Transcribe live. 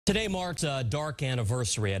Today marks a dark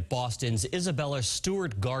anniversary at Boston's Isabella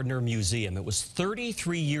Stewart Gardner Museum. It was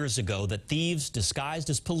 33 years ago that thieves disguised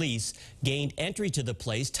as police gained entry to the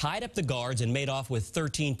place, tied up the guards, and made off with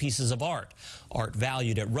 13 pieces of art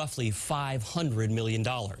valued at roughly $500 million.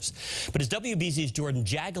 But as WBZ's Jordyn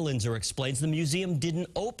Jagolinzer explains, the museum didn't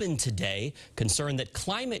open today, concerned that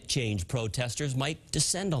climate change protesters might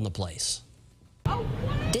descend on the place.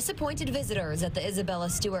 Disappointed visitors at the Isabella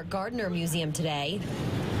Stewart Gardner Museum today.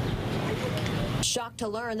 Shocked to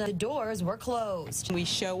learn that the doors were closed. We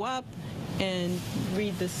show up and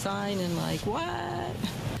read the sign and like, what?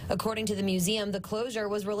 According to the museum, the closure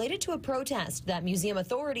was related to a protest that museum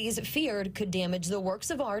authorities feared could damage the works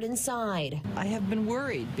of art inside. I have been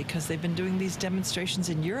worried because they've been doing these demonstrations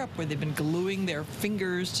in Europe where they've been gluing their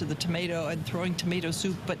fingers to the tomato and throwing tomato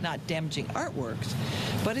soup but not damaging artworks.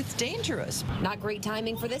 But it's dangerous. Not great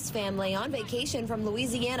timing for this family on vacation from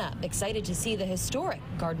Louisiana, excited to see the historic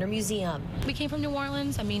Gardner Museum. We came from New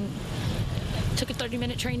Orleans. I mean, took a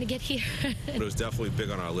 30-minute train to get here. It was definitely big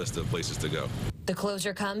on our list of places to go. The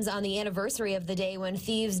closure comes on the anniversary of the day when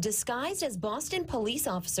thieves disguised as Boston police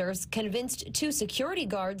officers convinced two security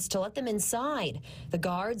guards to let them inside. The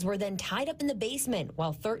guards were then tied up in the basement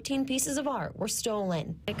while 13 pieces of art were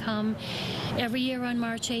stolen. I come every year on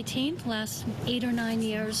March 18th, last 8 or 9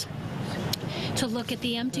 years, to look at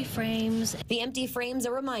the empty frames. The empty frames,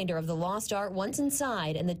 a reminder of the lost art once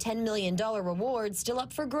inside, and the $10 million reward still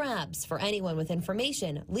up for grabs for anyone with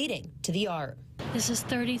information leading to the art. This is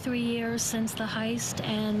 33 years since the heist,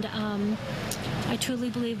 and I truly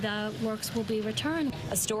believe that works will be returned.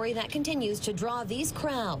 A story that continues to draw these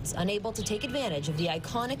crowds, unable to take advantage of the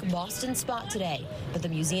iconic Boston spot today. But the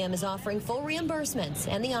museum is offering full reimbursements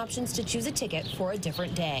and the options to choose a ticket for a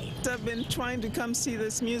different day. I've been trying to come see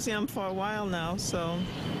this museum for a while now,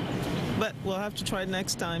 but we'll have to try it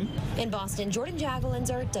next time. In Boston, Jordyn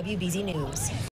Jagolinzer, WBZ News.